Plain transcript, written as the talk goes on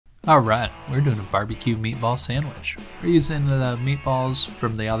Alright, we're doing a barbecue meatball sandwich. We're using the meatballs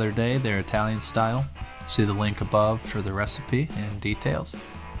from the other day, they're Italian style. See the link above for the recipe and details.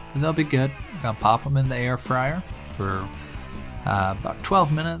 But they'll be good. We're going to pop them in the air fryer for about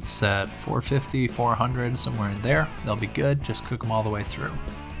 12 minutes at 450, 400, somewhere in there. They'll be good, just cook them all the way through.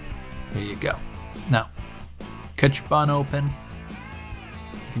 There you go. Now, cut your bun open.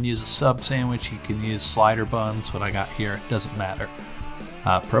 You can use a sub sandwich, you can use slider buns, what I got here, it doesn't matter.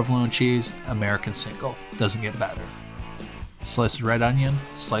 Provolone cheese, American single, doesn't get better. Slice red onion,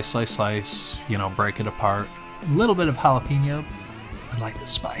 slice, you know, break it apart. A little bit of jalapeno, I like the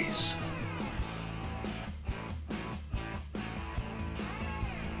spice.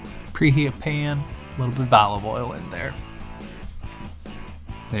 Preheat a pan, a little bit of olive oil in there.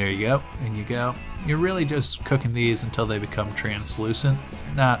 There you go, and you go. You're really just cooking these until they become translucent.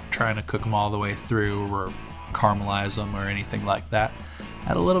 You're not trying to cook them all the way through or caramelize them or anything like that.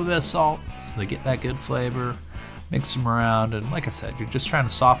 Add a little bit of salt so they get that good flavor. Mix them around, and like I said, you're just trying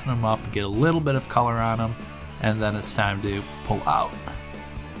to soften them up and get a little bit of color on them, and then it's time to pull out.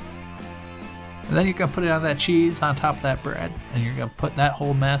 And then you're gonna put it on that cheese on top of that bread, and you're gonna put that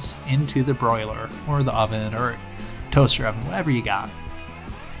whole mess into the broiler or the oven or toaster oven, whatever you got.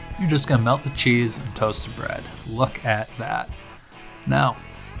 You're just gonna melt the cheese and toast the bread. Look at that. Now,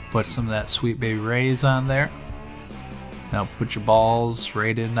 put some of that Sweet Baby Ray's on there. Now put your balls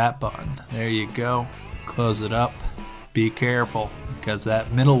right in that bun. There you go. Close it up. Be careful, because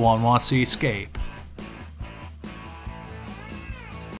that middle one wants to escape.